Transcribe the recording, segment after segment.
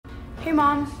Hey,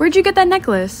 Mom. Where'd you get that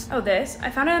necklace? Oh, this?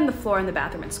 I found it on the floor in the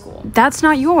bathroom at school. That's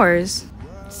not yours.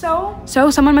 So?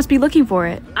 So someone must be looking for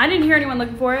it. I didn't hear anyone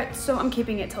looking for it, so I'm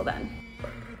keeping it till then.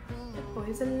 That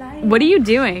boy's alive. What are you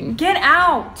doing? Get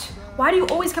out! Why do you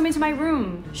always come into my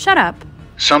room? Shut up.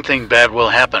 Something bad will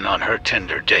happen on her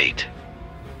Tinder date.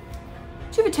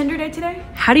 Do you have a Tinder date today?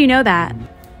 How do you know that?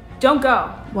 Don't go.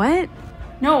 What?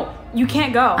 No, you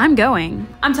can't go. I'm going.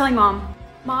 I'm telling Mom.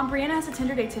 Mom, Brianna has a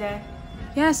Tinder date today.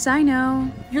 Yes, I know.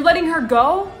 You're letting her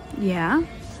go? Yeah?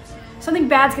 Something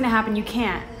bad's gonna happen, you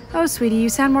can't. Oh, sweetie, you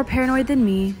sound more paranoid than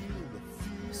me.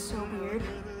 So weird.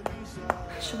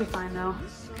 She'll be fine though.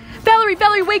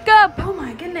 Valerie, wake up! Oh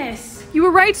my goodness. You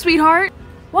were right, sweetheart.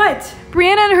 What?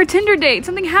 Brianna and her Tinder date.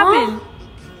 Something happened.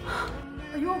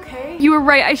 Are you okay? You were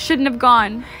right. I shouldn't have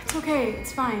gone. It's okay,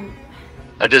 it's fine.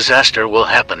 A disaster will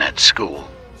happen at school.